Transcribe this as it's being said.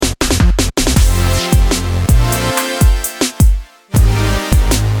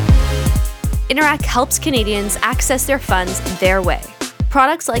Interac helps Canadians access their funds their way.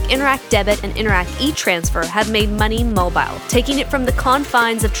 Products like Interac Debit and Interac eTransfer have made money mobile, taking it from the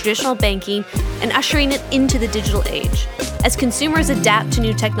confines of traditional banking and ushering it into the digital age. As consumers adapt to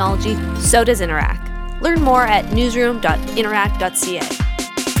new technology, so does Interac. Learn more at newsroom.interac.ca.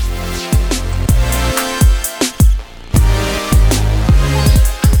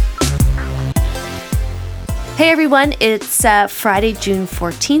 Hey everyone, it's Friday, June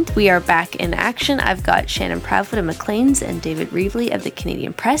 14th. We are back in action. I've got Shannon Proudfoot of Maclean's and David Reevely of the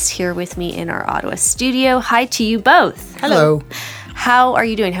Canadian Press here with me in our Ottawa studio. Hi to you both. Hello. How are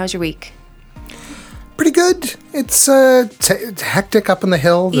you doing? How's your week? Pretty good. It's hectic up on the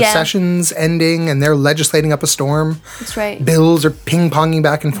Hill. The session's ending and they're legislating up a storm. That's right. Bills are ping-ponging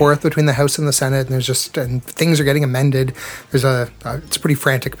back and forth between the House and the Senate, and things are getting amended. It's a pretty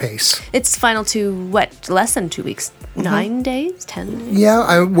frantic pace. It's final to what? Less than 2 weeks? 9 days? 10 days?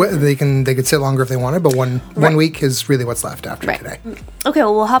 Yeah, they could sit longer if they wanted, but one week is really what's left after today. Okay,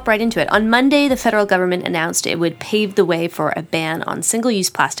 well, we'll hop right into it. On Monday, the federal government announced it would pave the way for a ban on single-use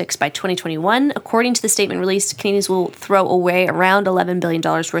plastics by 2021. According to the statement released, Canadians will throw away around $11 billion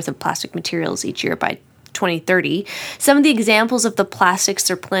worth of plastic materials each year by 2030. Some of the examples of the plastics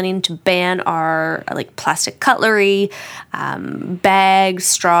they're planning to ban are like plastic cutlery, bags,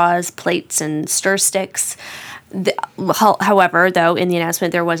 straws, plates, and stir sticks. However, though, in the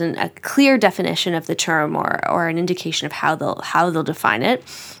announcement, there wasn't a clear definition of the term or an indication of how they'll define it.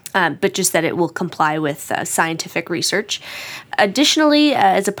 But just that it will comply with scientific research. Additionally,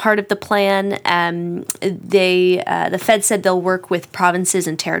 as a part of the plan, the Fed said they'll work with provinces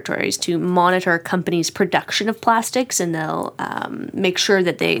and territories to monitor companies' production of plastics, and they'll make sure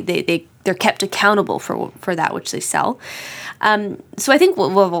that they're kept accountable for that which they sell. So I think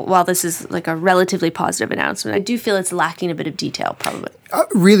while this is like a relatively positive announcement, I do feel it's lacking a bit of detail, probably.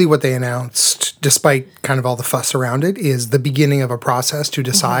 Really what they announced, despite kind of all the fuss around it, is the beginning of a process to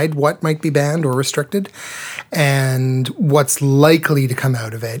decide what might be banned or restricted. And what's likely to come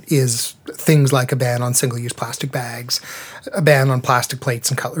out of it is things like a ban on single-use plastic bags, a ban on plastic plates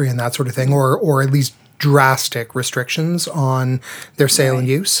and cutlery and that sort of thing, or at least drastic restrictions on their sale and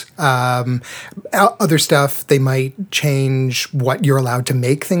use. Other stuff, they might change what you're allowed to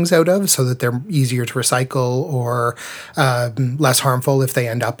make things out of so that they're easier to recycle or less harmful if they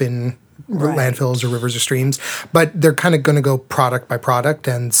end up in landfills or rivers or streams. But they're kind of going to go product by product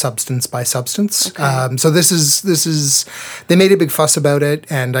and substance by substance. Okay. So this is they made a big fuss about it,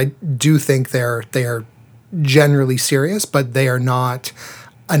 and I do think they are generally serious, but they are not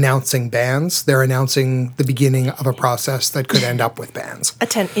announcing bans. They're announcing the beginning of a process that could end up with bans.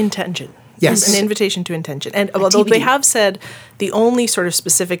 Intention. Yes. An invitation to intention. And although they have said the only sort of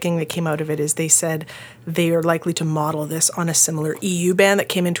specific thing that came out of it is they said they are likely to model this on a similar EU ban that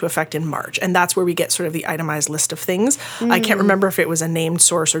came into effect in March. And that's where we get sort of the itemized list of things. I can't remember if it was a named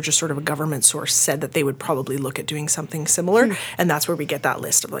source or just sort of a government source said that they would probably look at doing something similar. And that's where we get that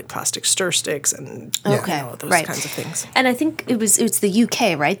list of like plastic stir sticks and those kinds of things. And I think it's the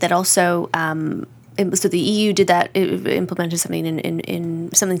UK, right, that also so the EU did that, it implemented something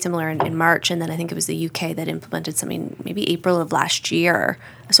in something similar in March, and then I think it was the UK that implemented something maybe April of last year.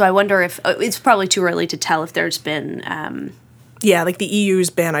 So I wonder if it's probably too early to tell if there's been like the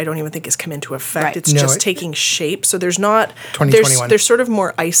EU's ban, I don't even think has come into effect. Right. It's just taking shape. So there's not 2021. There's sort of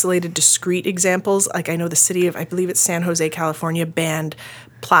more isolated, discrete examples. Like I know the city of, I believe it's San Jose, California, banned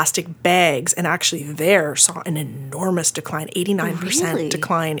plastic bags, and actually there saw an enormous decline, 89%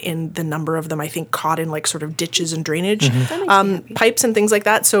 decline in the number of them, I think, caught in like sort of ditches and drainage pipes and things like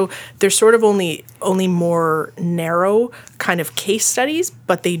that. So there's sort of only more narrow kind of case studies,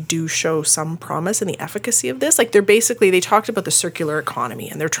 but they do show some promise in the efficacy of this. Like they talked about the circular economy,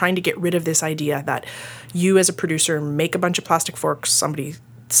 and they're trying to get rid of this idea that you as a producer make a bunch of plastic forks, somebody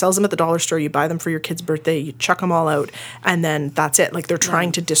sells them at the dollar store, you buy them for your kid's birthday, you chuck them all out, and then that's it. Like they're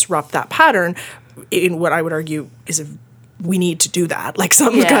trying to disrupt that pattern in what I would argue is we need to do that. Like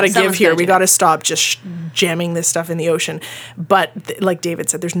something's got to give here. We got to stop just jamming this stuff in the ocean. But like David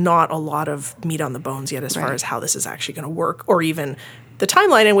said, there's not a lot of meat on the bones yet as far as how this is actually going to work, or even the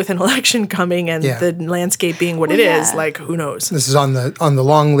timeline, and with an election coming and the landscape being what it is, like who knows? This is on the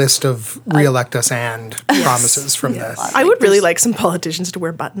long list of re-elect us and promises from this. I would really like some politicians to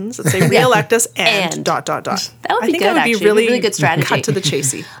wear buttons that say re-elect us and ... That would be good. That would be really good strategy. Cut to the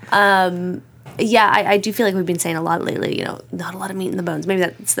chasey. I do feel like we've been saying a lot lately, not a lot of meat in the bones. Maybe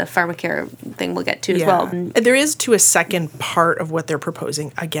that's the pharmacare thing we'll get to as well. There is to a second part of what they're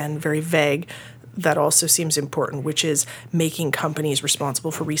proposing, again, very vague, that also seems important, which is making companies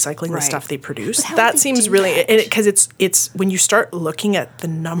responsible for recycling the Right. stuff they produce. how That would they seems do really, that? because it's when you start looking at the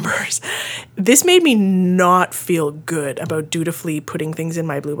numbers, this made me not feel good about dutifully putting things in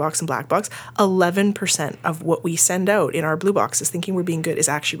my blue box and black box. 11% of what we send out in our blue boxes thinking we're being good is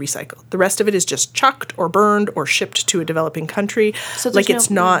actually recycled. The rest of it is just chucked or burned or shipped to a developing country. So Like there's it's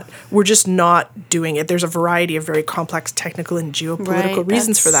no- not, we're just not doing it. There's a variety of very complex technical and geopolitical Right,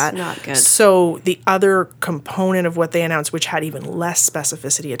 reasons for that's that. not good. So the other component of what they announced, which had even less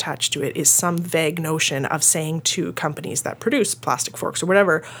specificity attached to it, is some vague notion of saying to companies that produce plastic forks or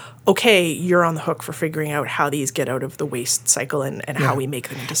whatever, okay, you're on the hook for figuring out how these get out of the waste cycle and how we make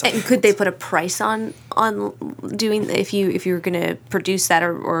them into something. And could they put a price on doing if you were going to produce that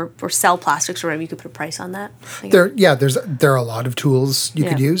or sell plastics or whatever? You could put a price on that. There are a lot of tools you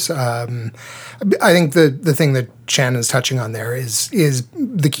could Yeah. use. I think the thing that Shannon's touching on there is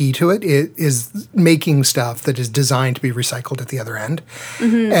the key to it. It is making stuff that is designed to be recycled at the other end,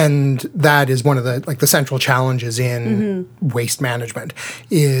 and that is one of the central challenges in waste management.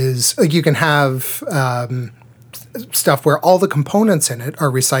 Is like you can have stuff where all the components in it are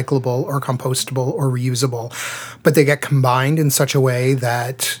recyclable or compostable or reusable, but they get combined in such a way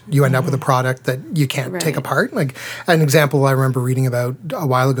that you end up with a product that you can't take Right. apart. Like an example I remember reading about a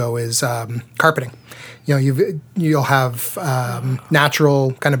while ago is carpeting. You know, you'll have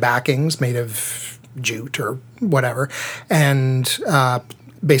natural kind of backings made of jute or whatever, and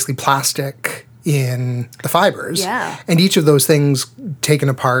basically plastic in the fibers. Yeah. And each of those things taken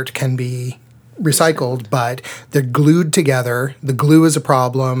apart can be recycled, but they're glued together. The glue is a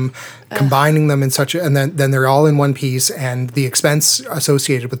problem. Combining them in such a, and then they're all in one piece, and the expense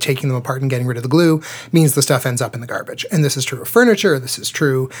associated with taking them apart and getting rid of the glue means the stuff ends up in the garbage. And this is true of furniture. This is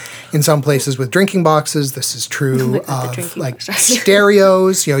true in some places with drinking boxes. This is true of drinking like box. stereo.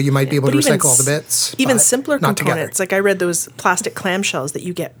 You know, you might be able to But even recycle all the bits. Even but simpler not together. components. Like I read those plastic clamshells that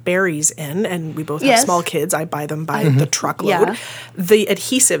you get berries in, and we both have Yes. small kids. I buy them by the truckload. Yeah. The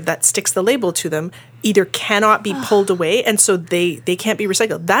adhesive that sticks the label to them either cannot be pulled away, and so they can't be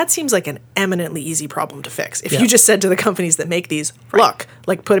recycled. That seems like an eminently easy problem to fix. If you just said to the companies that make these, look,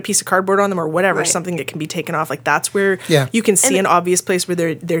 like put a piece of cardboard on them or whatever, Right. something that can be taken off, like that's where Yeah. you can see an obvious place where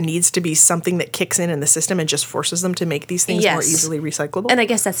there needs to be something that kicks in the system and just forces them to make these things more Yes. easily recyclable. And I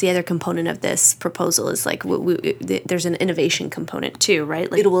guess that's the other component of this proposal is like there's an innovation component too,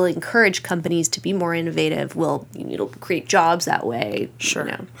 right? Like it will encourage companies to be more innovative. It'll create jobs that way. Sure.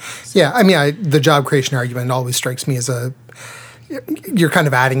 You know. Yeah, I mean, the job creation argument always strikes me as you're kind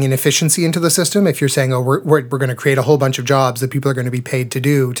of adding inefficiency into the system if you're saying, oh, we're going to create a whole bunch of jobs that people are going to be paid to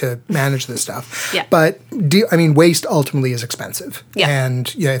do to manage this stuff. Yeah. But waste ultimately is expensive. Yeah.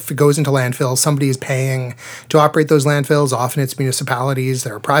 And if it goes into landfills, somebody is paying to operate those landfills. Often it's municipalities,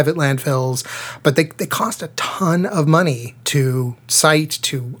 there are private landfills, but they cost a ton of money to site,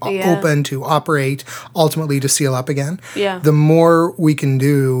 to open, to operate, ultimately to seal up again. Yeah. The more we can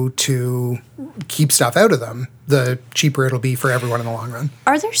do to keep stuff out of them, the cheaper it'll be for everyone in the long run.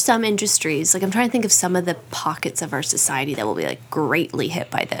 Are there some industries, like I'm trying to think of some of the pockets of our society that will be like greatly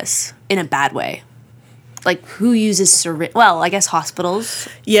hit by this in a bad way? Like who uses syringe? Well, I guess hospitals.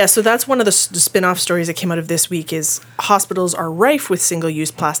 Yeah, so that's one of the spin-off stories that came out of this week is hospitals are rife with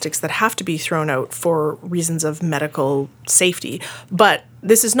single-use plastics that have to be thrown out for reasons of medical safety. But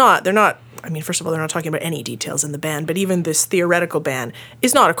this is not, they're not, I mean, first of all, they're not talking about any details in the ban, but even this theoretical ban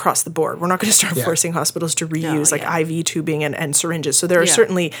is not across the board. We're not going to start forcing hospitals to reuse IV tubing and syringes. So there are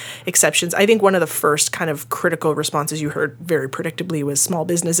certainly exceptions. I think one of the first kind of critical responses you heard very predictably was small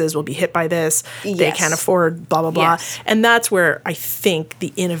businesses will be hit by this. They Yes. can't afford blah, blah, blah. Yes. And that's where I think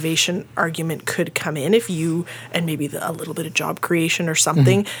the innovation argument could come in if you, and maybe a little bit of job creation or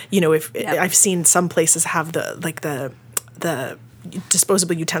something, you know, if I've seen some places have the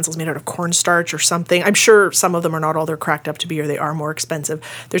disposable utensils made out of cornstarch or something. I'm sure some of them are not all they're cracked up to be, or they are more expensive.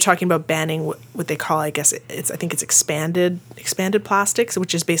 They're talking about banning what they call, I guess I think it's expanded plastics,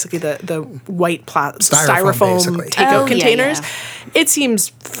 which is basically the white styrofoam basically. takeout Oh, yeah, containers. yeah. It seems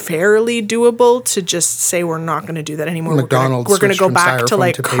fairly doable to just say we're not going to do that anymore. McDonald's we're going to switched go from back to styrofoam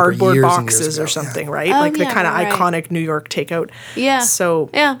like to paper cardboard years and years boxes ago, or something, yeah. right? Oh, Like the yeah, kind of right. iconic New York takeout. Yeah. So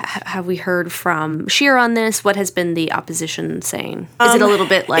Have we heard from Scheer on this? What has been the opposition saying? Is it a little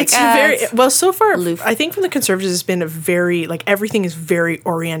bit like it's very well so far? aloof. I think from the Conservatives, it's been a very like everything is very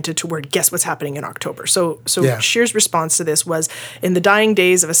oriented toward guess what's happening in October. So Yeah. Scheer's response to this was in the dying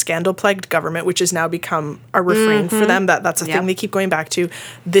days of a scandal-plagued government, which has now become a refrain for them. That's a Yep. thing they keep going back to.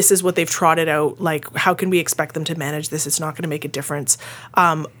 this is what they've trotted out. Like, how can we expect them to manage this? It's not going to make a difference.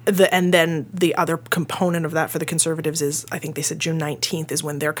 And then the other component of that for the Conservatives is, I think they said June 19th is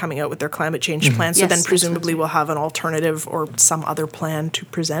when they're coming out with their climate change plan. So then presumably we'll have an alternative or some other plan to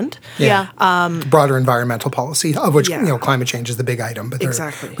present. Broader environmental policy, of which climate change is the big item. But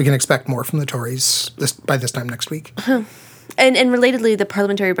we can expect more from the Tories by this time next week. And relatedly, the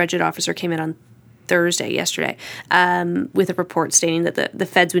Parliamentary Budget Officer came in on yesterday, with a report stating that the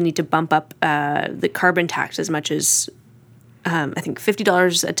feds would need to bump up the carbon tax as much as I think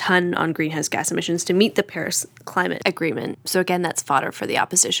 $50 a ton on greenhouse gas emissions to meet the Paris Climate Agreement. So again, that's fodder for the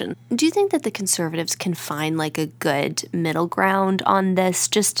opposition. Do you think that the Conservatives can find like a good middle ground on this?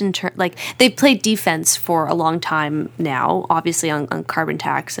 Just in terms, like they've played defense for a long time now, obviously on carbon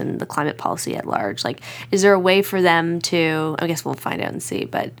tax and the climate policy at large. Like, is there a way for them to? I guess we'll find out and see,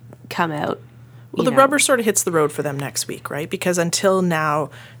 but come out. Well, the rubber sort of hits the road for them next week, right? Because until now,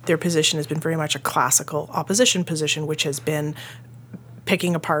 their position has been very much a classical opposition position, which has been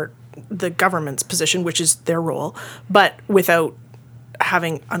picking apart the government's position, which is their role, but without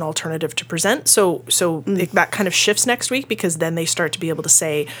having an alternative to present. So that kind of shifts next week, because then they start to be able to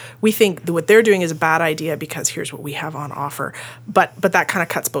say, we think that what they're doing is a bad idea because here's what we have on offer. But that kind of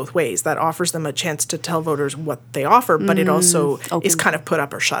cuts both ways. That offers them a chance to tell voters what they offer, but it also is kind of put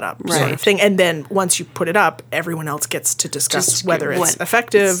up or shut up sort of thing. And then once you put it up, everyone else gets to discuss whether it's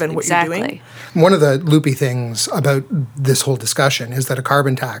effective and what you're doing. One of the loopy things about this whole discussion is that a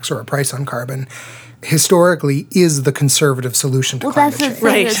carbon tax or a price on carbon historically is the Conservative solution to climate change. Well, that's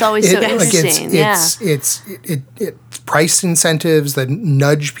the thing that's always so interesting. It's price incentives that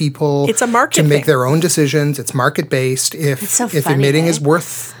nudge people to make their own decisions. It's market-based. If emitting is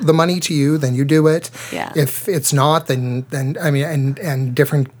worth the money to you, then you do it. Yeah. If it's not, then I mean, and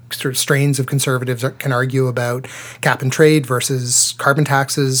different sort of strains of Conservatives can argue about cap and trade versus carbon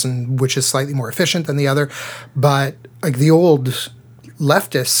taxes, and which is slightly more efficient than the other. But like the old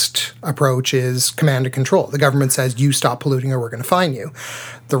leftist approach is command and control. The government says, you stop polluting or we're going to fine you.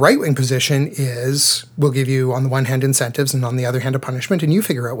 The right-wing position is, we'll give you, on the one hand, incentives and on the other hand, a punishment, and you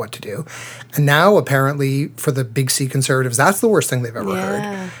figure out what to do. And now, apparently, for the big C Conservatives, that's the worst thing they've ever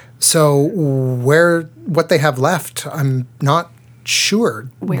heard. So what they have left, I'm not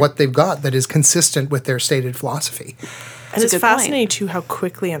sure what they've got that is consistent with their stated philosophy. And it's fascinating, too, how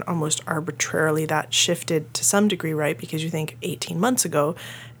quickly and almost arbitrarily that shifted to some degree, right? Because you think 18 months ago,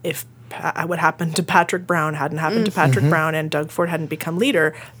 if what happened to Patrick Brown hadn't happened to Patrick Brown and Doug Ford hadn't become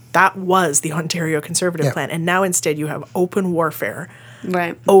leader, that was the Ontario Conservative plan. And now instead you have open warfare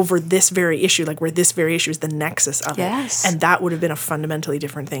over this very issue, like where this very issue is the nexus of it. And that would have been a fundamentally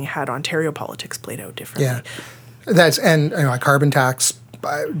different thing had Ontario politics played out differently. And a carbon tax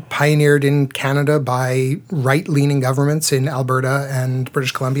pioneered in Canada by right-leaning governments in Alberta and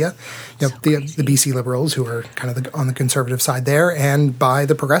British Columbia, the BC Liberals, who are kind of on the conservative side there, and by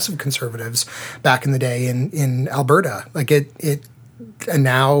the progressive Conservatives back in the day in Alberta. And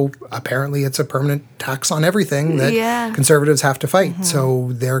now apparently it's a permanent tax on everything that Conservatives have to fight. So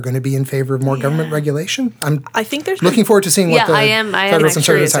they're going to be in favor of more government regulation. I think there's looking forward to seeing what the federal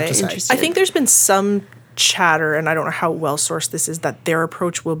Conservatives have to say. I think there's been some chatter, and I don't know how well sourced this is, that their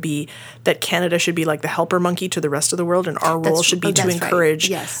approach will be that Canada should be like the helper monkey to the rest of the world, and our role should be to encourage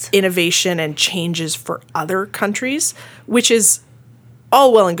innovation and changes for other countries, which is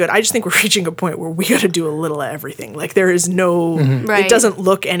all well and good. I just think we're reaching a point where we got to do a little of everything. Like there is no, it doesn't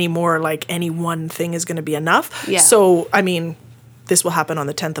look anymore like any one thing is going to be enough. So, I mean, this will happen on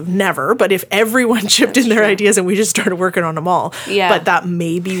the 10th of never, but if everyone chipped in their ideas and we just started working on them all, but that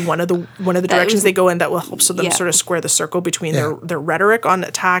may be one of the directions they go in that will help them sort of square the circle between their rhetoric on the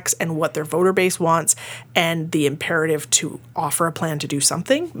tax and what their voter base wants and the imperative to offer a plan to do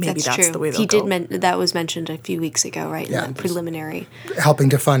something. Maybe that's the way they'll go. That was mentioned a few weeks ago, right? In the preliminary. Helping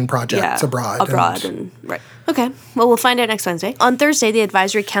to fund projects abroad. Okay, well, we'll find out next Wednesday. On Thursday, the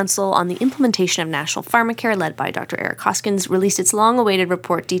Advisory Council on the Implementation of National Pharmacare, led by Dr. Eric Hoskins, released its long-awaited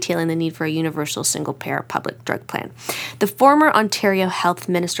report detailing the need for a universal single-payer public drug plan. The former Ontario Health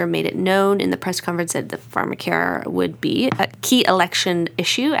Minister made it known in the press conference that the pharmacare would be a key election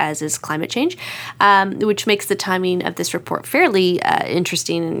issue, as is climate change, which makes the timing of this report fairly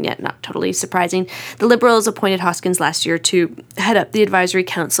interesting and yet not totally surprising. The Liberals appointed Hoskins last year to head up the Advisory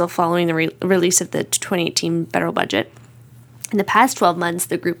Council following the release of the 2018 federal budget. In the past 12 months,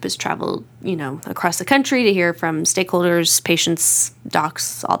 the group has traveled, across the country to hear from stakeholders, patients,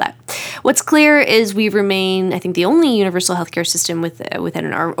 docs, all that. What's clear is we remain, I think, the only universal healthcare system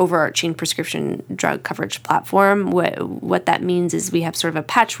within our overarching prescription drug coverage platform. What that means is we have sort of a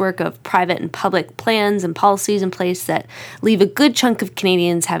patchwork of private and public plans and policies in place that leave a good chunk of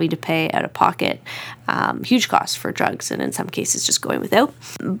Canadians having to pay out of pocket huge costs for drugs, and in some cases just going without.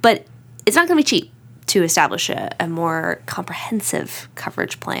 But it's not going to be cheap to establish a more comprehensive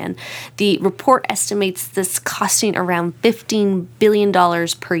coverage plan. The report estimates this costing around $15 billion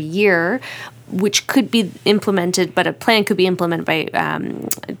per year, which could be implemented, but a plan could be implemented by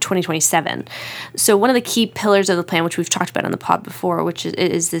 2027. So one of the key pillars of the plan, which we've talked about on the pod before, which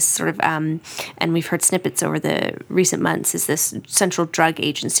is this sort of, and we've heard snippets over the recent months, is this central drug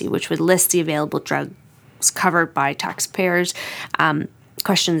agency, which would list the available drugs covered by taxpayers.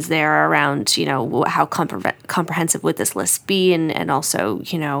 Questions there around, how comprehensive would this list be, and also,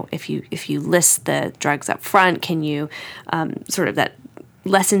 if you list the drugs up front, can you sort of that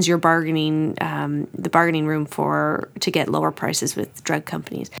lessens your bargaining room to get lower prices with drug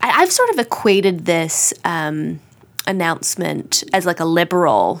companies. I've sort of equated this announcement as like a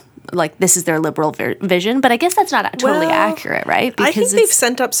liberal. Like this is their liberal vision, but I guess that's not totally accurate, right? Because I think they've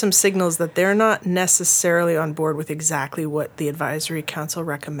sent up some signals that they're not necessarily on board with exactly what the Advisory Council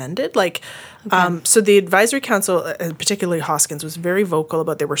recommended. So the Advisory Council, particularly Hoskins, was very vocal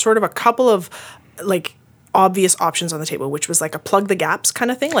about there were sort of a couple of obvious options on the table, which was like a plug the gaps kind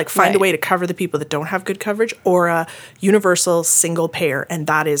of thing, like find a way to cover the people that don't have good coverage, or a universal single payer. And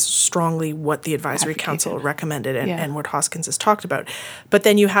that is strongly what the Advisory Council recommended and what Hoskins has talked about. But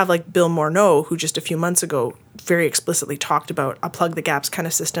then you have like Bill Morneau, who just a few months ago very explicitly talked about a plug the gaps kind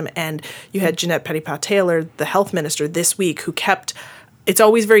of system. And you had Jeanette Petitpas-Taylor, the health minister, this week, who kept... It's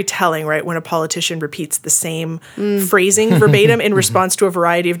always very telling, right, when a politician repeats the same phrasing verbatim in response to a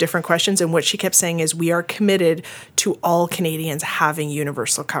variety of different questions. And what she kept saying is, we are committed to all Canadians having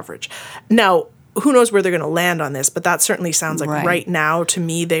universal coverage. Now, who knows where they're going to land on this, but that certainly sounds like right now, to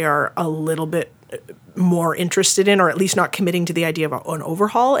me, they are a little bit more interested in, or at least not committing to the idea of an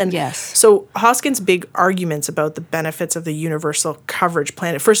overhaul. And so Hoskins' big arguments about the benefits of the universal coverage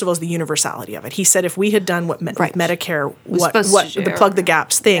plan, first of all, is the universality of it. He said if we had done what Medicare, what the plug the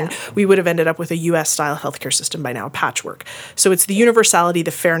gaps thing, we would have ended up with a U.S.-style healthcare system by now, a patchwork. So it's the universality,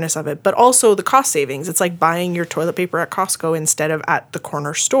 the fairness of it, but also the cost savings. It's like buying your toilet paper at Costco instead of at the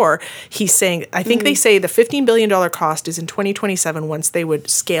corner store. He's saying, I think they say the $15 billion cost is in 2027 once they would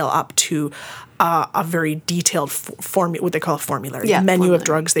scale up to a very detailed what they call a formulary, menu of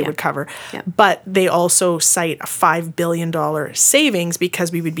drugs they would cover. Yeah. But they also cite a $5 billion savings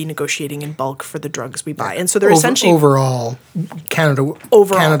because we would be negotiating in bulk for the drugs we buy. And so they're essentially... Overall,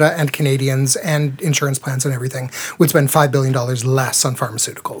 Canada and Canadians and insurance plans and everything would spend $5 billion less on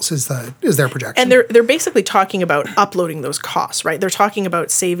pharmaceuticals is their projection. And they're basically talking about uploading those costs, right? They're talking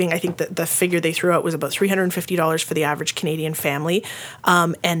about saving, I think that the figure they threw out was about $350 for the average Canadian family,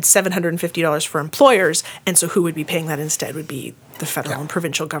 and $750 for employers, and so who would be paying that instead would be the federal and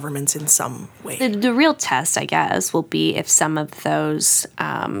provincial governments in some way. The real test, I guess, will be if some of those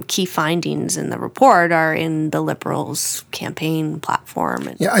key findings in the report are in the Liberals' campaign platform.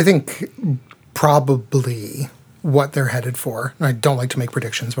 I think probably what they're headed for, and I don't like to make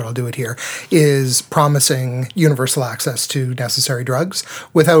predictions, but I'll do it here, is promising universal access to necessary drugs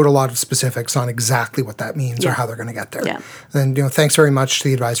without a lot of specifics on exactly what that means or how they're going to get there. Yeah. And, thanks very much to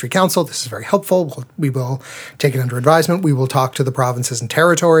the Advisory Council. This is very helpful. We will take it under advisement. We will talk to the provinces and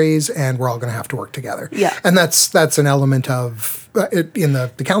territories, and we're all going to have to work together. Yeah. And that's an element of, in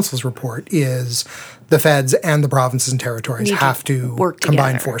the Council's report, is the feds and the provinces and territories have to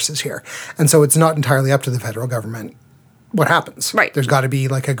combine forces here. And so it's not entirely up to the federal government what happens. Right. There's got to be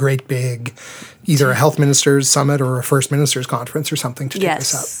like a great big, either a health ministers summit or a first ministers conference or something to take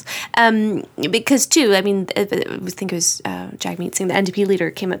this up. Because too, I think it was Jagmeet Singh, the NDP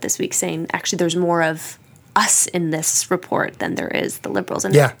leader, came out this week saying actually there's more of us in this report than there is the Liberals.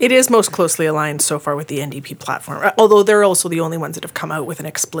 And it is most closely aligned so far with the NDP platform, although they're also the only ones that have come out with an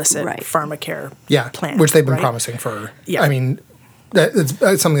explicit pharmacare plan. Which they've been promising for,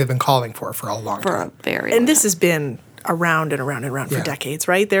 it's something they've been calling for a long time. For a very long this has been around and around and around for decades,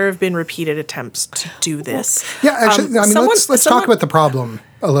 right? There have been repeated attempts to do this. Yeah, actually, let's talk about the problem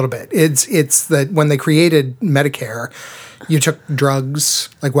a little bit. It's that when they created Medicare, you took drugs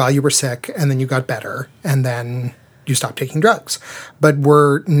like while you were sick, and then you got better, and then you stopped taking drugs. But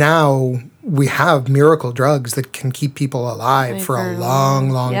we have miracle drugs that can keep people alive for a long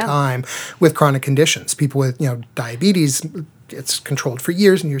time with chronic conditions. People with diabetes, it's controlled for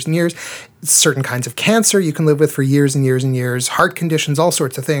years and years and years. Certain kinds of cancer you can live with for years and years and years, heart conditions, all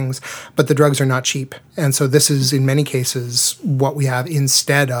sorts of things, but the drugs are not cheap. And so this is, in many cases, what we have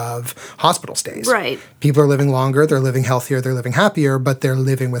instead of hospital stays. Right. People are living longer, they're living healthier, they're living happier, but they're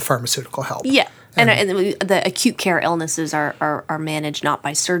living with pharmaceutical help. Yeah. And the acute care illnesses are managed not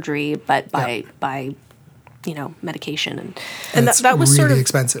by surgery, but by medication. And it's that was really sort of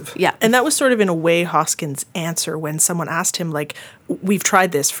expensive. Yeah. And that was sort of in a way Hoskins' answer when someone asked him, like, we've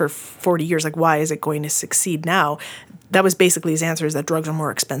tried this for 40 years, like, why is it going to succeed now? That was basically his answer, is that drugs are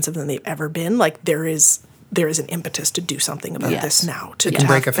more expensive than they've ever been. Like, there is an impetus to do something about this now, to have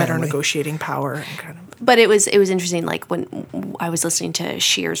break a better family. negotiating power and kind of. But it was interesting, like when I was listening to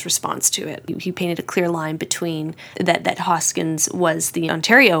Scheer's response to it, he painted a clear line between that Hoskins was the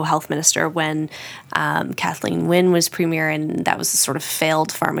Ontario health minister when Kathleen Wynne was premier, and that was a sort of failed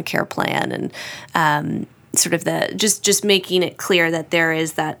pharmacare plan, and sort of the just making it clear that there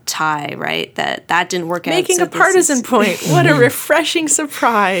is that tie, right? That didn't work out. Making so a partisan point. What a refreshing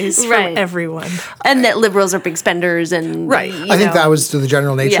surprise Right. from everyone. and that Liberals are big spenders, and Right. I think that was the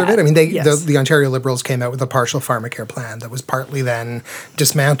general nature of Yeah. it. I mean, Yes. the Ontario Liberals came out with a partial pharmacare plan that was partly then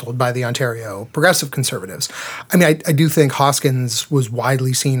dismantled by the Ontario Progressive Conservatives. I mean, I do think Hoskins was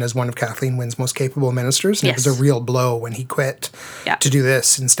widely seen as one of Kathleen Wynne's most capable ministers, and it was Yes. a real blow when he quit Yeah. to do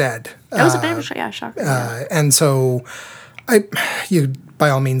this instead. that was a bit of a shock. And so, you by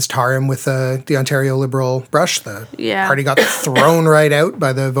all means tar him with the Ontario Liberal brush. The Yeah. party got thrown right out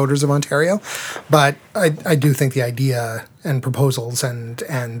by the voters of Ontario. But I do think the idea and proposals and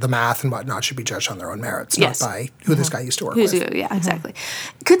the math and whatnot should be judged on their own merits, Yes. not by who this guy used to work Who's with. yeah, exactly.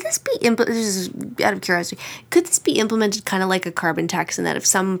 Could this be this is out of curiosity? Could this be implemented kind of like a carbon tax, in that if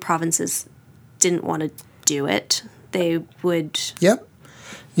some provinces didn't want to do it, they would? Yep.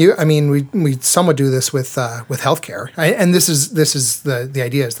 We somewhat do this with healthcare, and this is the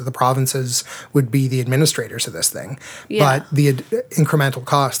idea is that the provinces would be the administrators of this thing, but the incremental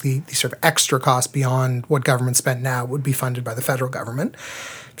cost, the sort of extra cost beyond what government spent now, would be funded by the federal government.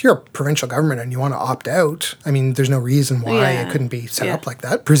 If you're a provincial government and you want to opt out, I mean, there's no reason why it couldn't be set up like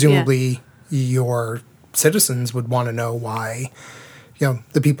that. Presumably, your citizens would want to know why,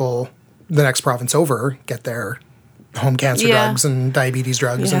 the people the next province over get their home cancer drugs and diabetes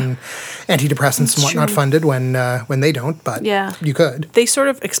drugs and antidepressants and whatnot funded when they don't, but you could. They sort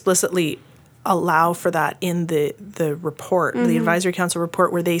of explicitly allow for that in the report, the advisory council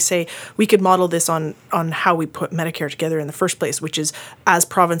report, where they say we could model this on how we put Medicare together in the first place, which is as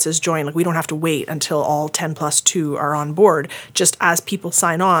provinces join, like we don't have to wait until all 10 plus 2 are on board. Just as people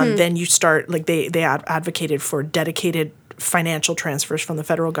sign on, then you start, like they advocated for dedicated financial transfers from the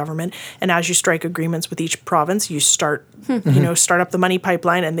federal government, and as you strike agreements with each province, you start start up the money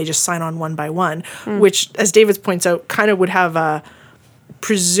pipeline, and they just sign on one by one, which, as David points out, kind of would have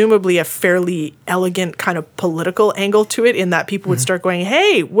presumably a fairly elegant kind of political angle to it, in that people would start going,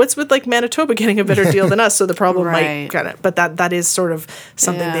 hey, what's with like Manitoba getting a better deal than us? So the problem might kind of, but that is sort of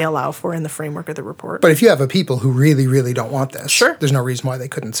something they allow for in the framework of the report. But if you have a people who really, really don't want this, Sure. there's no reason why they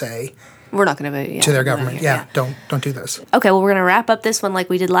couldn't say We're not going to to their government, don't do this. Okay, well, we're going to wrap up this one like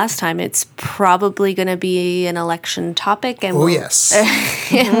we did last time. It's probably going to be an election topic, and Yes.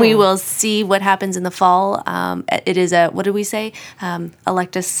 and we will see what happens in the fall. It is a, what did we say?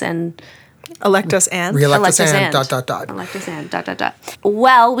 Elect us and Elect us and Re-elect elect us us and ... elect us and ...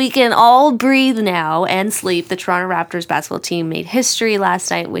 Well, we can all breathe now and sleep. The Toronto Raptors basketball team made history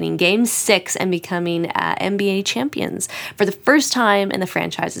last night, winning Game 6 and becoming NBA champions for the first time in the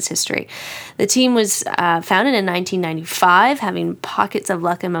franchise's history. The team was founded in 1995, having pockets of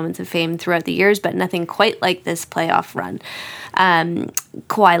luck and moments of fame throughout the years, but nothing quite like this playoff run.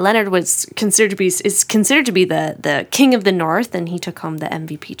 Kawhi Leonard is considered to be the king of the North, and he took home the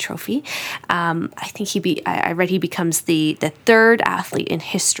MVP trophy. I think I read he becomes the third athlete in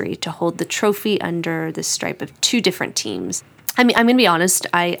history to hold the trophy under the stripe of 2 different teams. I mean, I'm going to be honest.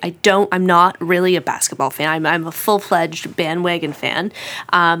 I'm not really a basketball fan. I'm a full-fledged bandwagon fan,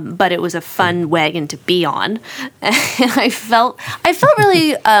 but it was a fun wagon to be on, and I felt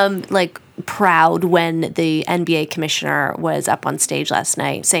really proud when the NBA commissioner was up on stage last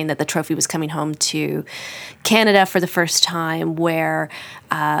night saying that the trophy was coming home to Canada for the first time, where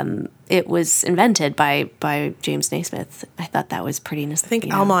it was invented by James Naismith. I thought that was pretty nice. I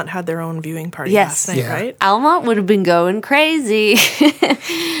think Almont had their own viewing party Yes. last night, right? Almont would have been going crazy.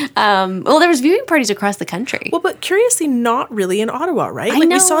 Well, there was viewing parties across the country. Well, but curiously, not really in Ottawa, right? I We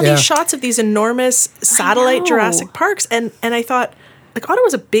know. saw Yeah. these shots of these enormous satellite know. Jurassic Parks, and I thought, like,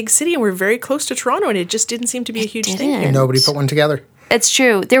 Ottawa's a big city, and we're very close to Toronto, and it just didn't seem to be a huge thing didn't. here. Nobody put one together. It's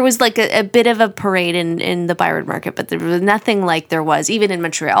true. There was like a bit of a parade in the Byron Market, but there was nothing like there was even in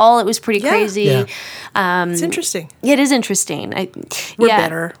Montreal. It was pretty crazy. Yeah. It's interesting. It is interesting. We're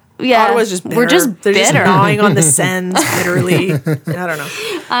better. Yeah, Ottawa's just bitter. We're just They're just bitter. gnawing on the Sens bitterly. I don't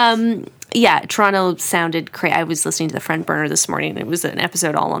know. Yeah, Toronto sounded crazy. I was listening to the Front Burner this morning. It was an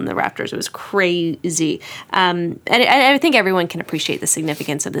episode all on the Raptors. It was crazy. And I think everyone can appreciate the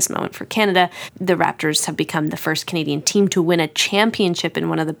significance of this moment for Canada. The Raptors have become the first Canadian team to win a championship in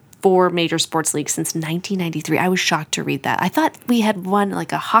one of the 4 major sports leagues since 1993. I was shocked to read that. I thought we had won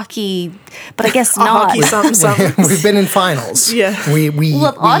like a hockey, but I guess not. Hockey something. We've been in finals. Yeah. Ottawa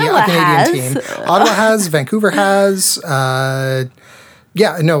a Canadian has. team. Ottawa has. Vancouver has.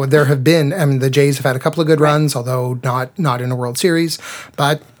 There have been. I mean, the Jays have had a couple of good runs, although not in a World Series.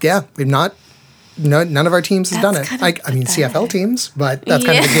 But yeah, we've not. No, none of our teams has done it. I mean, CFL teams, but that's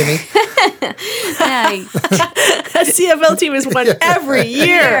kind of a gimme. A CFL team has won every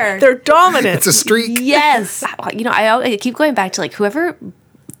year. They're dominant. It's a streak. Yes. I keep going back to like whoever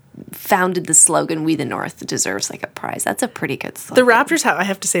founded the slogan "We the North" deserves like a prize. That's a pretty good slogan. The Raptors I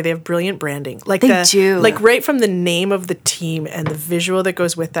have to say, they have brilliant branding. Like they do. Like right from the name of the team and the visual that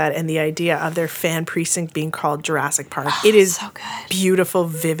goes with that and the idea of their fan precinct being called Jurassic Park. It is so good. Beautiful,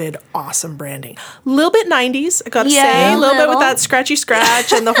 vivid, awesome branding. A little bit 90s, I gotta Yeah, say. A little bit with little. that scratchy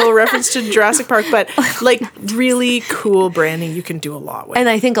scratch and the whole reference to Jurassic Park, but like really cool branding you can do a lot with. And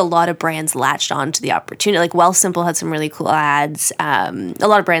I think a lot of brands latched on to the opportunity. Like Wealthsimple had some really cool ads. A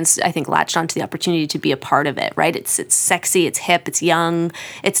lot of brands, I think, latched onto the opportunity to be a part of it, right? It's sexy, it's hip, it's young,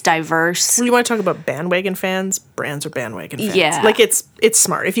 it's diverse. You want to talk about bandwagon fans? Brands are bandwagon fans. Yeah. Like it's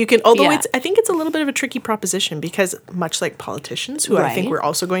smart. If you can, although Yeah. I think it's a little bit of a tricky proposition because much like politicians, who I think Right. we're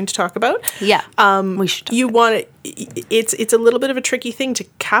also going to talk about. Yeah. We should talk You want to, it's a little bit of a tricky thing to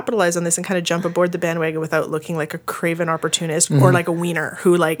capitalize on this and kind of jump aboard the bandwagon without looking like a craven opportunist or like a wiener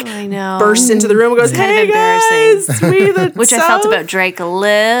who like I know. bursts into the room and goes, kind of "Hey embarrassing." guys, we the Which I felt about Drake a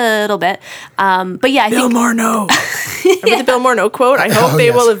little bit. But yeah, I Bill think Morneau. Remember the Bill Morneau quote? I hope they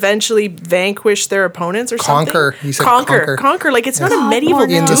yes. will eventually vanquish their opponents or Conquer. something. You said conquer. Conquer. Like it's not a medieval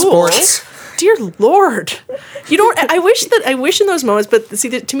In the duel. sports. Dear Lord, you don't. I wish in those moments. But see,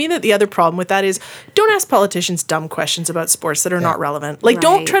 to me, that the other problem with that is don't ask politicians dumb questions about sports that are not relevant. Like,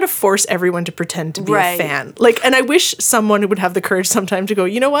 don't Right. try to force everyone to pretend to be a Right. fan. Like, and I wish someone would have the courage sometime to go,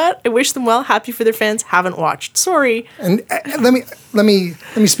 you know what? I wish them well. Happy for their fans. Haven't watched. Sorry. And let me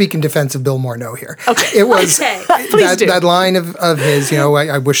speak in defense of Bill Morneau here. Okay. It was Okay. Please do. that line of his.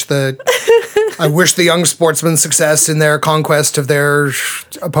 I wish the young sportsmen success in their conquest of their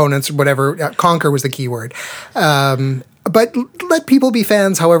opponents or whatever. Conquer was the key word. But let people be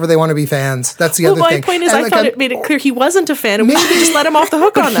fans however they want to be fans. That's the other My thing. point is, And I thought it made it clear he wasn't a fan, and we should just let him off the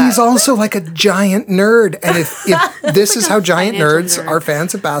hook on that. He's also like a giant nerd. And if this is how giant Financial nerds nerd. are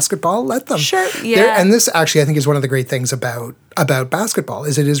fans of basketball, let them. Sure. Yeah. And this actually, I think, is one of the great things about basketball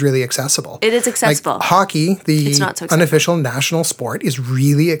is it is really accessible. It is accessible. Like hockey, the It's not so accessible. unofficial national sport, is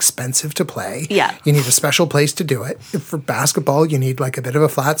really expensive to play. Yeah. You need a special place to do it. For basketball, you need like a bit of a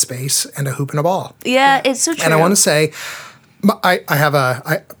flat space and a hoop and a ball. yeah, it's so true. And I want to say, I have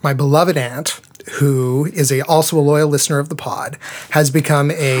my beloved aunt, who is also a loyal listener of the pod, has become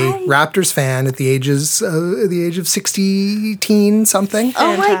a Raptors fan at the age of 60 something.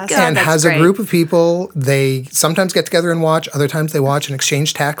 Oh my Fantastic. god, And that's has great. a group of people. They sometimes get together and watch. Other times they watch and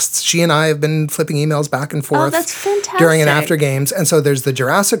exchange texts. She and I have been flipping emails back and forth that's fantastic. during and after games. And so there's the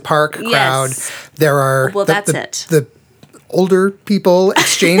Jurassic Park crowd. Yes. There are Well, that's it. the older people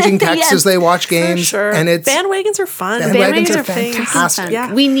exchanging texts Yes, as they watch For games. sure. And it's bandwagons are fun. Bandwagons are fun. fantastic.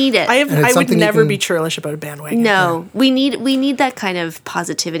 Yeah. We need it. I it's would something you never can- be churlish about a bandwagon. No, we need that kind of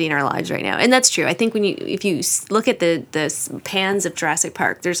positivity in our lives right now, and that's true. I think if you look at the pans of Jurassic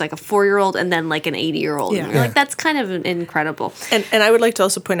Park, there's like a 4-year-old and then like an 80-year-old. Yeah. And you're like, that's kind of incredible. And I would like to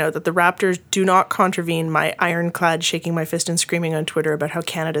also point out that the Raptors do not contravene my ironclad shaking my fist and screaming on Twitter about how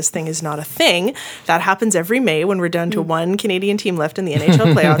Canada's thing is not a thing. That happens every May when we're down to one Canadian team left in the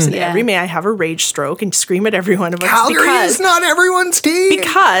NHL playoffs. And Yeah. every May I have a rage stroke and scream at everyone about Calgary because is not everyone's team.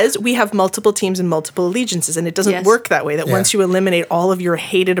 because we have multiple teams and multiple allegiances, and it doesn't Yes. work that way. That once you eliminate all of your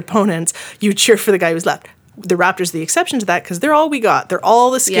hated opponents, you cheer for the guy who's left. The Raptors are the exception to that because they're all we got. They're all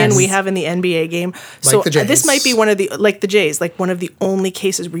the skin Yes. we have in the NBA game. So the Jays. this might be one of the like the Jays, like one of the only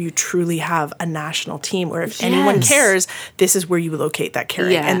cases where you truly have a national team. Where if anyone Yes. cares, this is where you locate that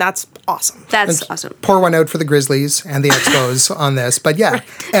caring, Yeah. and that's awesome. That's awesome. Pour one out for the Grizzlies and the Expos on this. But yeah,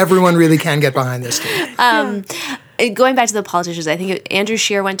 everyone really can get behind this team. Going back to the politicians, I think Andrew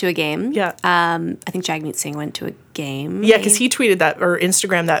Scheer went to a game. Yeah. I think Jagmeet Singh went to a game. Yeah, because he tweeted that or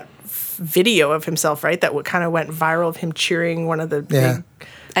Instagram that video of himself, right? That kind of went viral of him cheering one of the big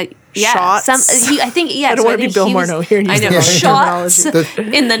shots. I think, I don't want to be Bill Morneau here. I know. Shots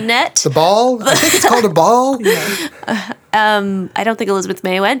in the net. The ball? I think it's called a ball. I don't think Elizabeth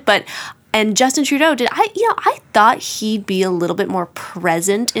May went, and Justin Trudeau I thought he'd be a little bit more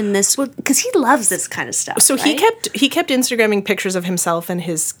present in this because he loves this kind of stuff. So right? he kept Instagramming pictures of himself and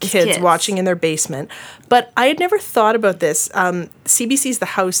his kids watching in their basement. But I had never thought about this. CBC's The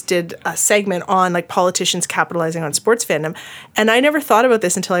House did a segment on like politicians capitalizing on sports fandom, and I never thought about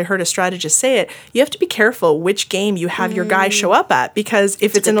this until I heard a strategist say it. You have to be careful which game you have your guy show up at, because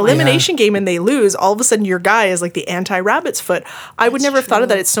if it's an elimination game and they lose, all of a sudden your guy is like the anti-rabbit's foot. I would never have thought of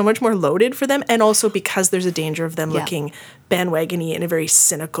that. It's so much more loaded for them, and also because there's a danger of them looking bandwagony in a very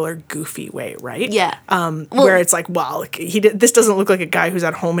cynical or goofy way, right? Yeah. Where it's like, well, this doesn't look like a guy who's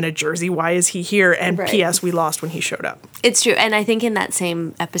at home in a jersey. Why is he here? And P.S. we lost when he showed up. It's true. And I think in that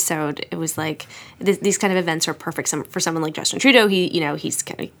same episode, it was like these kind of events are perfect for someone like Justin Trudeau. He's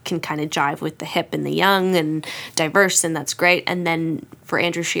can kind of jive with the hip and the young and diverse, and that's great. And then for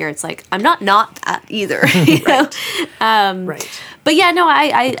Andrew Scheer, it's like, I'm not that either. You know? Right. But yeah, no,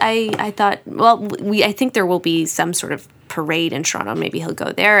 I thought, well, I think there will be some sort of parade in Toronto. Maybe he'll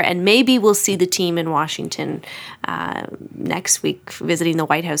go there, and maybe we'll see the team in Washington next week visiting the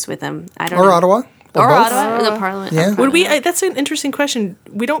White House with him. I don't know. Or Ottawa. Or Ottawa, or the Parliament. Yeah. Would we? That's an interesting question.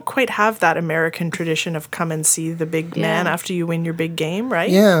 We don't quite have that American tradition of come and see the big man after you win your big game, right?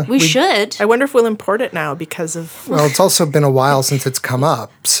 Yeah. We should. I wonder if we'll import it now because of... Well, it's also been a while since it's come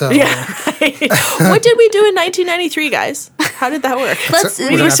up, so... Yeah. What did we do in 1993, guys? How did that work?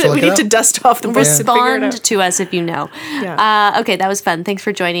 We need to dust off the books and figure it out. Respond to us if you know. Yeah. Okay, that was fun. Thanks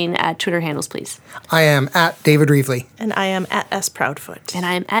for joining. Twitter handles, please. I am at David Reevely. And I am at S. Proudfoot. And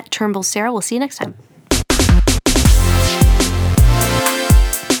I am at Turnbull Sarah. We'll see you next time.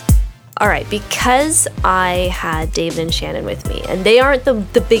 All right, because I had David and Shannon with me, and they aren't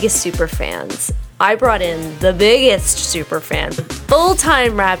the biggest super fans, I brought in the biggest super fan,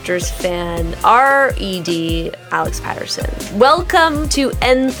 full-time Raptors fan, RED, Alex Patterson. Welcome to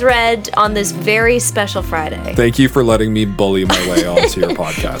End Thread on this very special Friday. Thank you for letting me bully my way onto your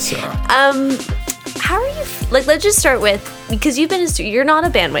podcast, Sarah. How are you? Let's just start with, because you're not a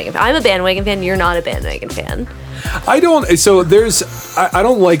bandwagon fan. I'm a bandwagon fan. You're not a bandwagon fan. I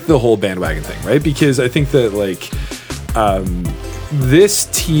don't like the whole bandwagon thing, right? Because I think that this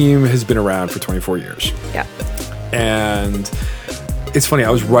team has been around for 24 years. Yeah. And it's funny, I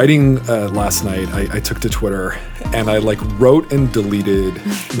was writing last night, I took to Twitter and I wrote and deleted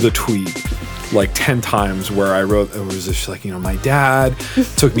the tweet 10 times where I wrote, it was just my dad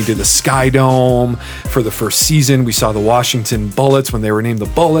took me to the Sky Dome for the first season. We saw the Washington Bullets when they were named the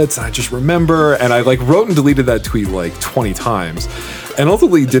Bullets. And I just remember, and I wrote and deleted that tweet 20 times and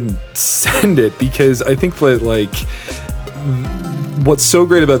ultimately didn't send it because I think that what's so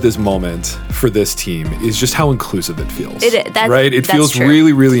great about this moment for this team is just how inclusive it feels. It feels true.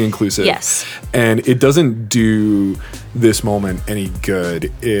 really, really inclusive. Yes. And it doesn't do this moment any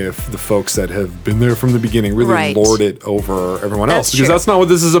good if the folks that have been there from the beginning really lord it over everyone else. Because that's not what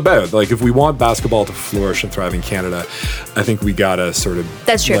this is about. If we want basketball to flourish and thrive in Canada, I think we gotta sort of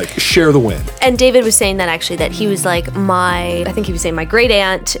share the win. And David was saying that actually, that he was my great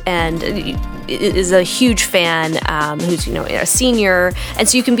aunt and is a huge fan who's a senior, and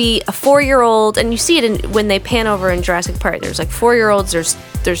so you can be a 4-year-old, and you see it when they pan over in Jurassic Park. There's 4-year-olds, there's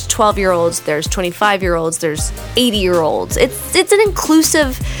 12-year-olds, there's 25-year-olds, there's 80-year-olds. It's an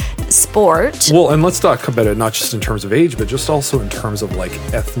inclusive sport. Well, and let's talk about it not just in terms of age, but just also in terms of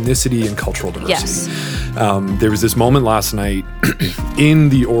ethnicity and cultural diversity. Yes. There was this moment last night in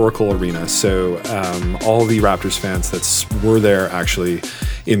the Oracle Arena. So all the Raptors fans that were there actually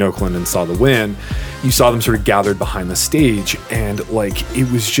in Oakland and saw the win, you saw them sort of gathered behind the stage, and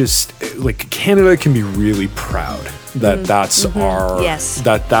it was just Canada can be really proud that that's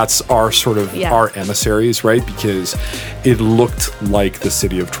our sort of our emissaries, right? Because it looked like the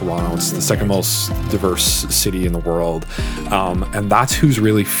city of Toronto. It's the second most diverse city in the world, and that's who's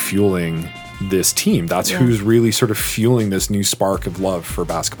really fueling this team. That's who's really sort of fueling this new spark of love for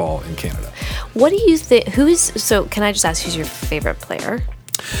basketball in Canada. What do you think? So can I just ask, who's your favorite player?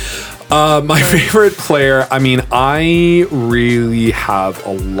 My favorite player, I really have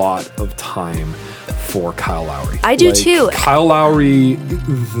a lot of time for Kyle Lowry. I do too. Kyle Lowry,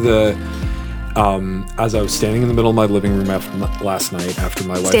 as I was standing in the middle of my living room last night after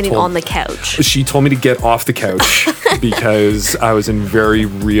my wife on the couch. She told me to get off the couch because I was in very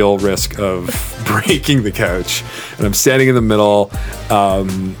real risk of breaking the couch. And I'm standing in the middle.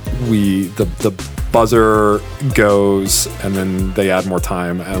 buzzer goes, and then they add more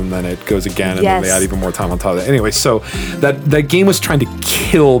time, and then it goes again, and then they add even more time on top of that. Anyway, so that game was trying to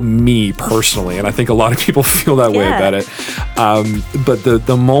kill me personally, and I think a lot of people feel that way about it. But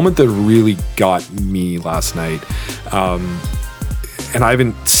the moment that really got me last night, and I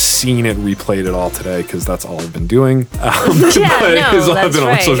haven't seen it replayed at all today because that's all I've been doing. I've been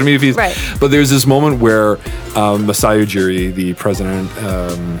on social media feeds. Right. But there's this moment where Masai Ujiri, the president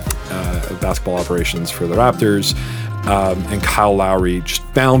of basketball operations for the Raptors, and Kyle Lowry just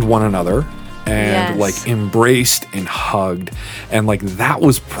found one another and like embraced and hugged. And like that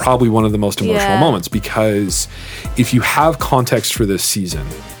was probably one of the most emotional moments, because if you have context for this season,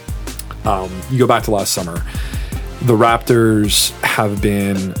 you go back to last summer, the Raptors have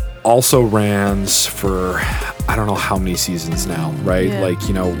been also rans for I don't know how many seasons now, right? Like,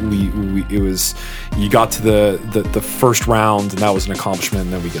 you know, you got to the first round and that was an accomplishment,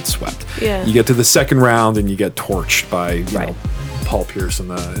 and then we get swept. You get to the second round and you get torched by you know, Paul Pierce and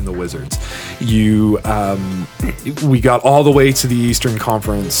the Wizards. We got all the way to the Eastern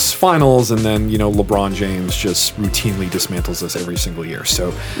Conference Finals, and then, you know, LeBron James just routinely dismantles us every single year.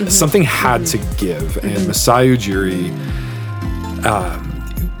 So something had to give, and Masai Ujiri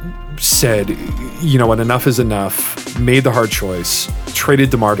said, you know what, enough is enough, made the hard choice,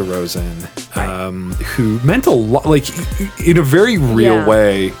 traded DeMar DeRozan, who meant a lot, like, in a very real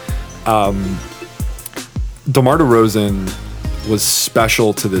way. DeMar DeRozan was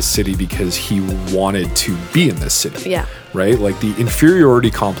special to this city because he wanted to be in this city. Right? Like the inferiority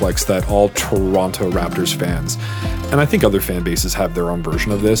complex that all Toronto Raptors fans, and I think other fan bases have their own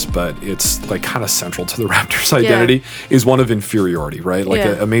version of this, but it's like kind of central to the Raptors identity, is one of inferiority, right? Like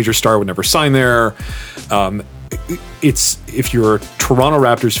a major star would never sign there. It's, if you're a Toronto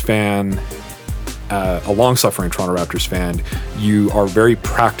Raptors fan, a long-suffering Toronto Raptors fan, you are very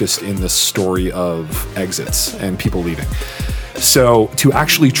practiced in the story of exits and people leaving. So to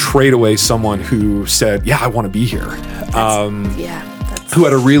actually trade away someone who said, yeah, I want to be here, who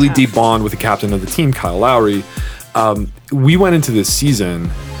had a really deep bond with the captain of the team, Kyle Lowry, we went into this season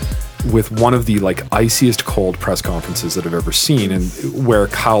with one of the like iciest cold press conferences that I've ever seen, and where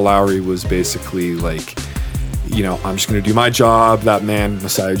Kyle Lowry was basically like, you know, I'm just going to do my job. That man,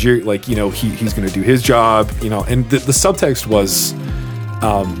 Masai Ujiri, like, you know, he's going to do his job, you know, and the subtext was,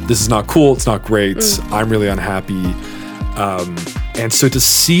 this is not cool. It's not great. I'm really unhappy. And so to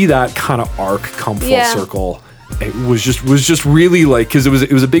see that kind of arc come full circle, it was just really like, because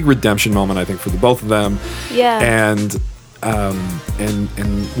it was a big redemption moment, I think, for the both of them. And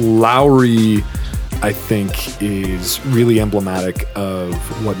Lowry, I think, is really emblematic of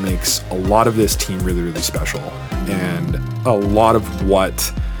what makes a lot of this team really, really special, and a lot of what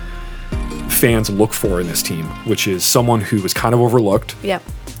fans look for in this team, which is someone who was kind of overlooked.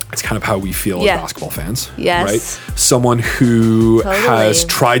 It's kind of how we feel as basketball fans, right? Someone who has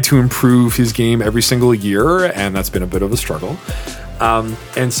tried to improve his game every single year, and that's been a bit of a struggle.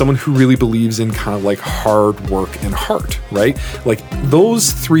 And someone who really believes in kind of like hard work and heart, right? Like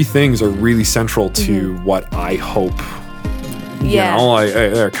those three things are really central to what I hope, you know,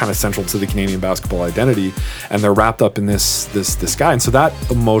 are kind of central to the Canadian basketball identity, and they're wrapped up in this guy. And so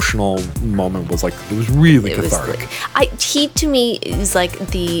that emotional moment was like, it was really cathartic. He to me is like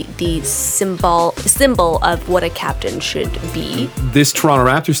the symbol of what a captain should be. This Toronto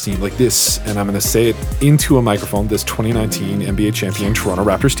Raptors team, like this, and I'm going to say it into a microphone, this 2019 NBA champion Toronto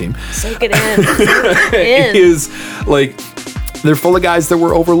Raptors team, soak it in. is like, they're full of guys that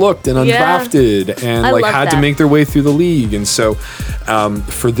were overlooked and undrafted and like had to make their way through the league. And so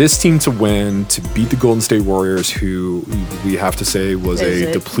for this team to win, to beat the Golden State Warriors, who we have to say was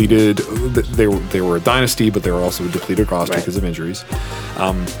a depleted, they were a dynasty, but they were also a depleted roster because of injuries.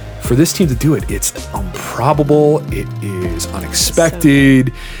 For this team to do it, it's improbable, it is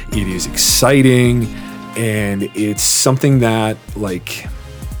unexpected, it is exciting, and it's something that, like,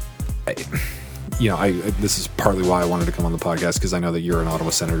 you know, this is partly why I wanted to come on the podcast, because I know that you're an Ottawa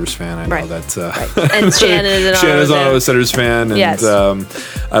Senators fan. I know that and Shannon's an Ottawa Senators fan. And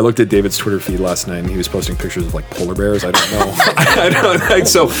I looked at David's Twitter feed last night, and he was posting pictures of like polar bears. I don't know. I don't like,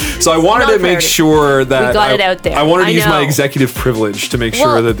 so I wanted to make sure that we got it out there. I wanted to use my executive privilege to make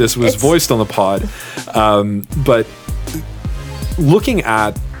sure that this was voiced on the pod. But looking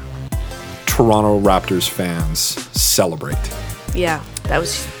at Toronto Raptors fans celebrate. Yeah, that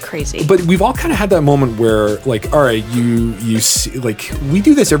was crazy. But we've all kind of had that moment where, like, all right, you see, like, we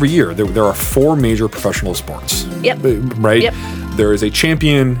do this every year. There are 4 major professional sports. Right? There is a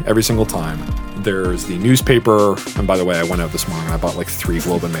champion every single time. There's the newspaper. And by the way, I went out this morning and I bought like 3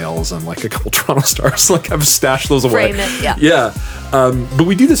 Globe and Mails and like a couple Toronto Stars. Like I've stashed those away. Frame it, yeah. Yeah. But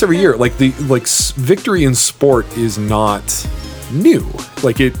we do this every year. Like victory in sport is not new.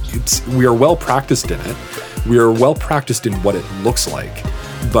 Like we are well practiced in it. We are well practiced in what it looks like.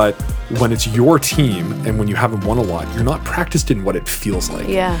 But when it's your team and when you haven't won a lot, you're not practiced in what it feels like.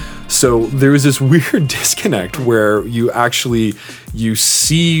 Yeah. So there's this weird disconnect where you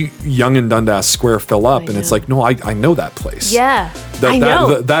see Yonge and Dundas Square fill up, and it's like, no, I know that place. Yeah. I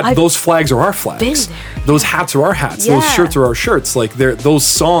know. Those flags are our flags. Been there. Those hats are our hats. Yeah. Those shirts are our shirts. Like those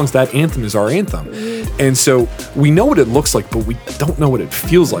songs, that anthem is our anthem. Mm-hmm. And so we know what it looks like, but we don't know what it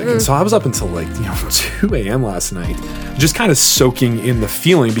feels like. And so I was up until 2 a.m. last night, just kind of soaking in the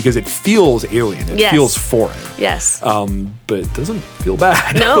feeling because it feels alien. It feels foreign. Yes. But it doesn't feel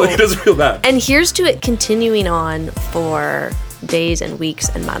bad. No. It doesn't feel bad. And here's to it continuing on for days and weeks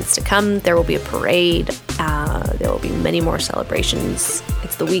and months to come. There will be a parade. There will be many more celebrations.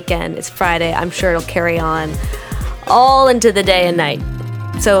 It's the weekend. It's Friday. I'm sure it'll carry on all into the day and night.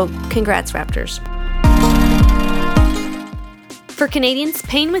 So congrats, Raptors. For Canadians,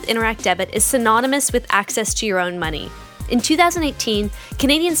 paying with Interac Debit is synonymous with access to your own money. In 2018,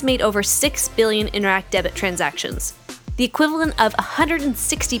 Canadians made over 6 billion Interac Debit transactions, the equivalent of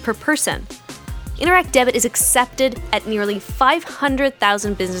 160 per person. Interac Debit is accepted at nearly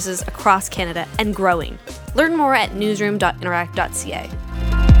 500,000 businesses across Canada and growing. Learn more at newsroom.interac.ca.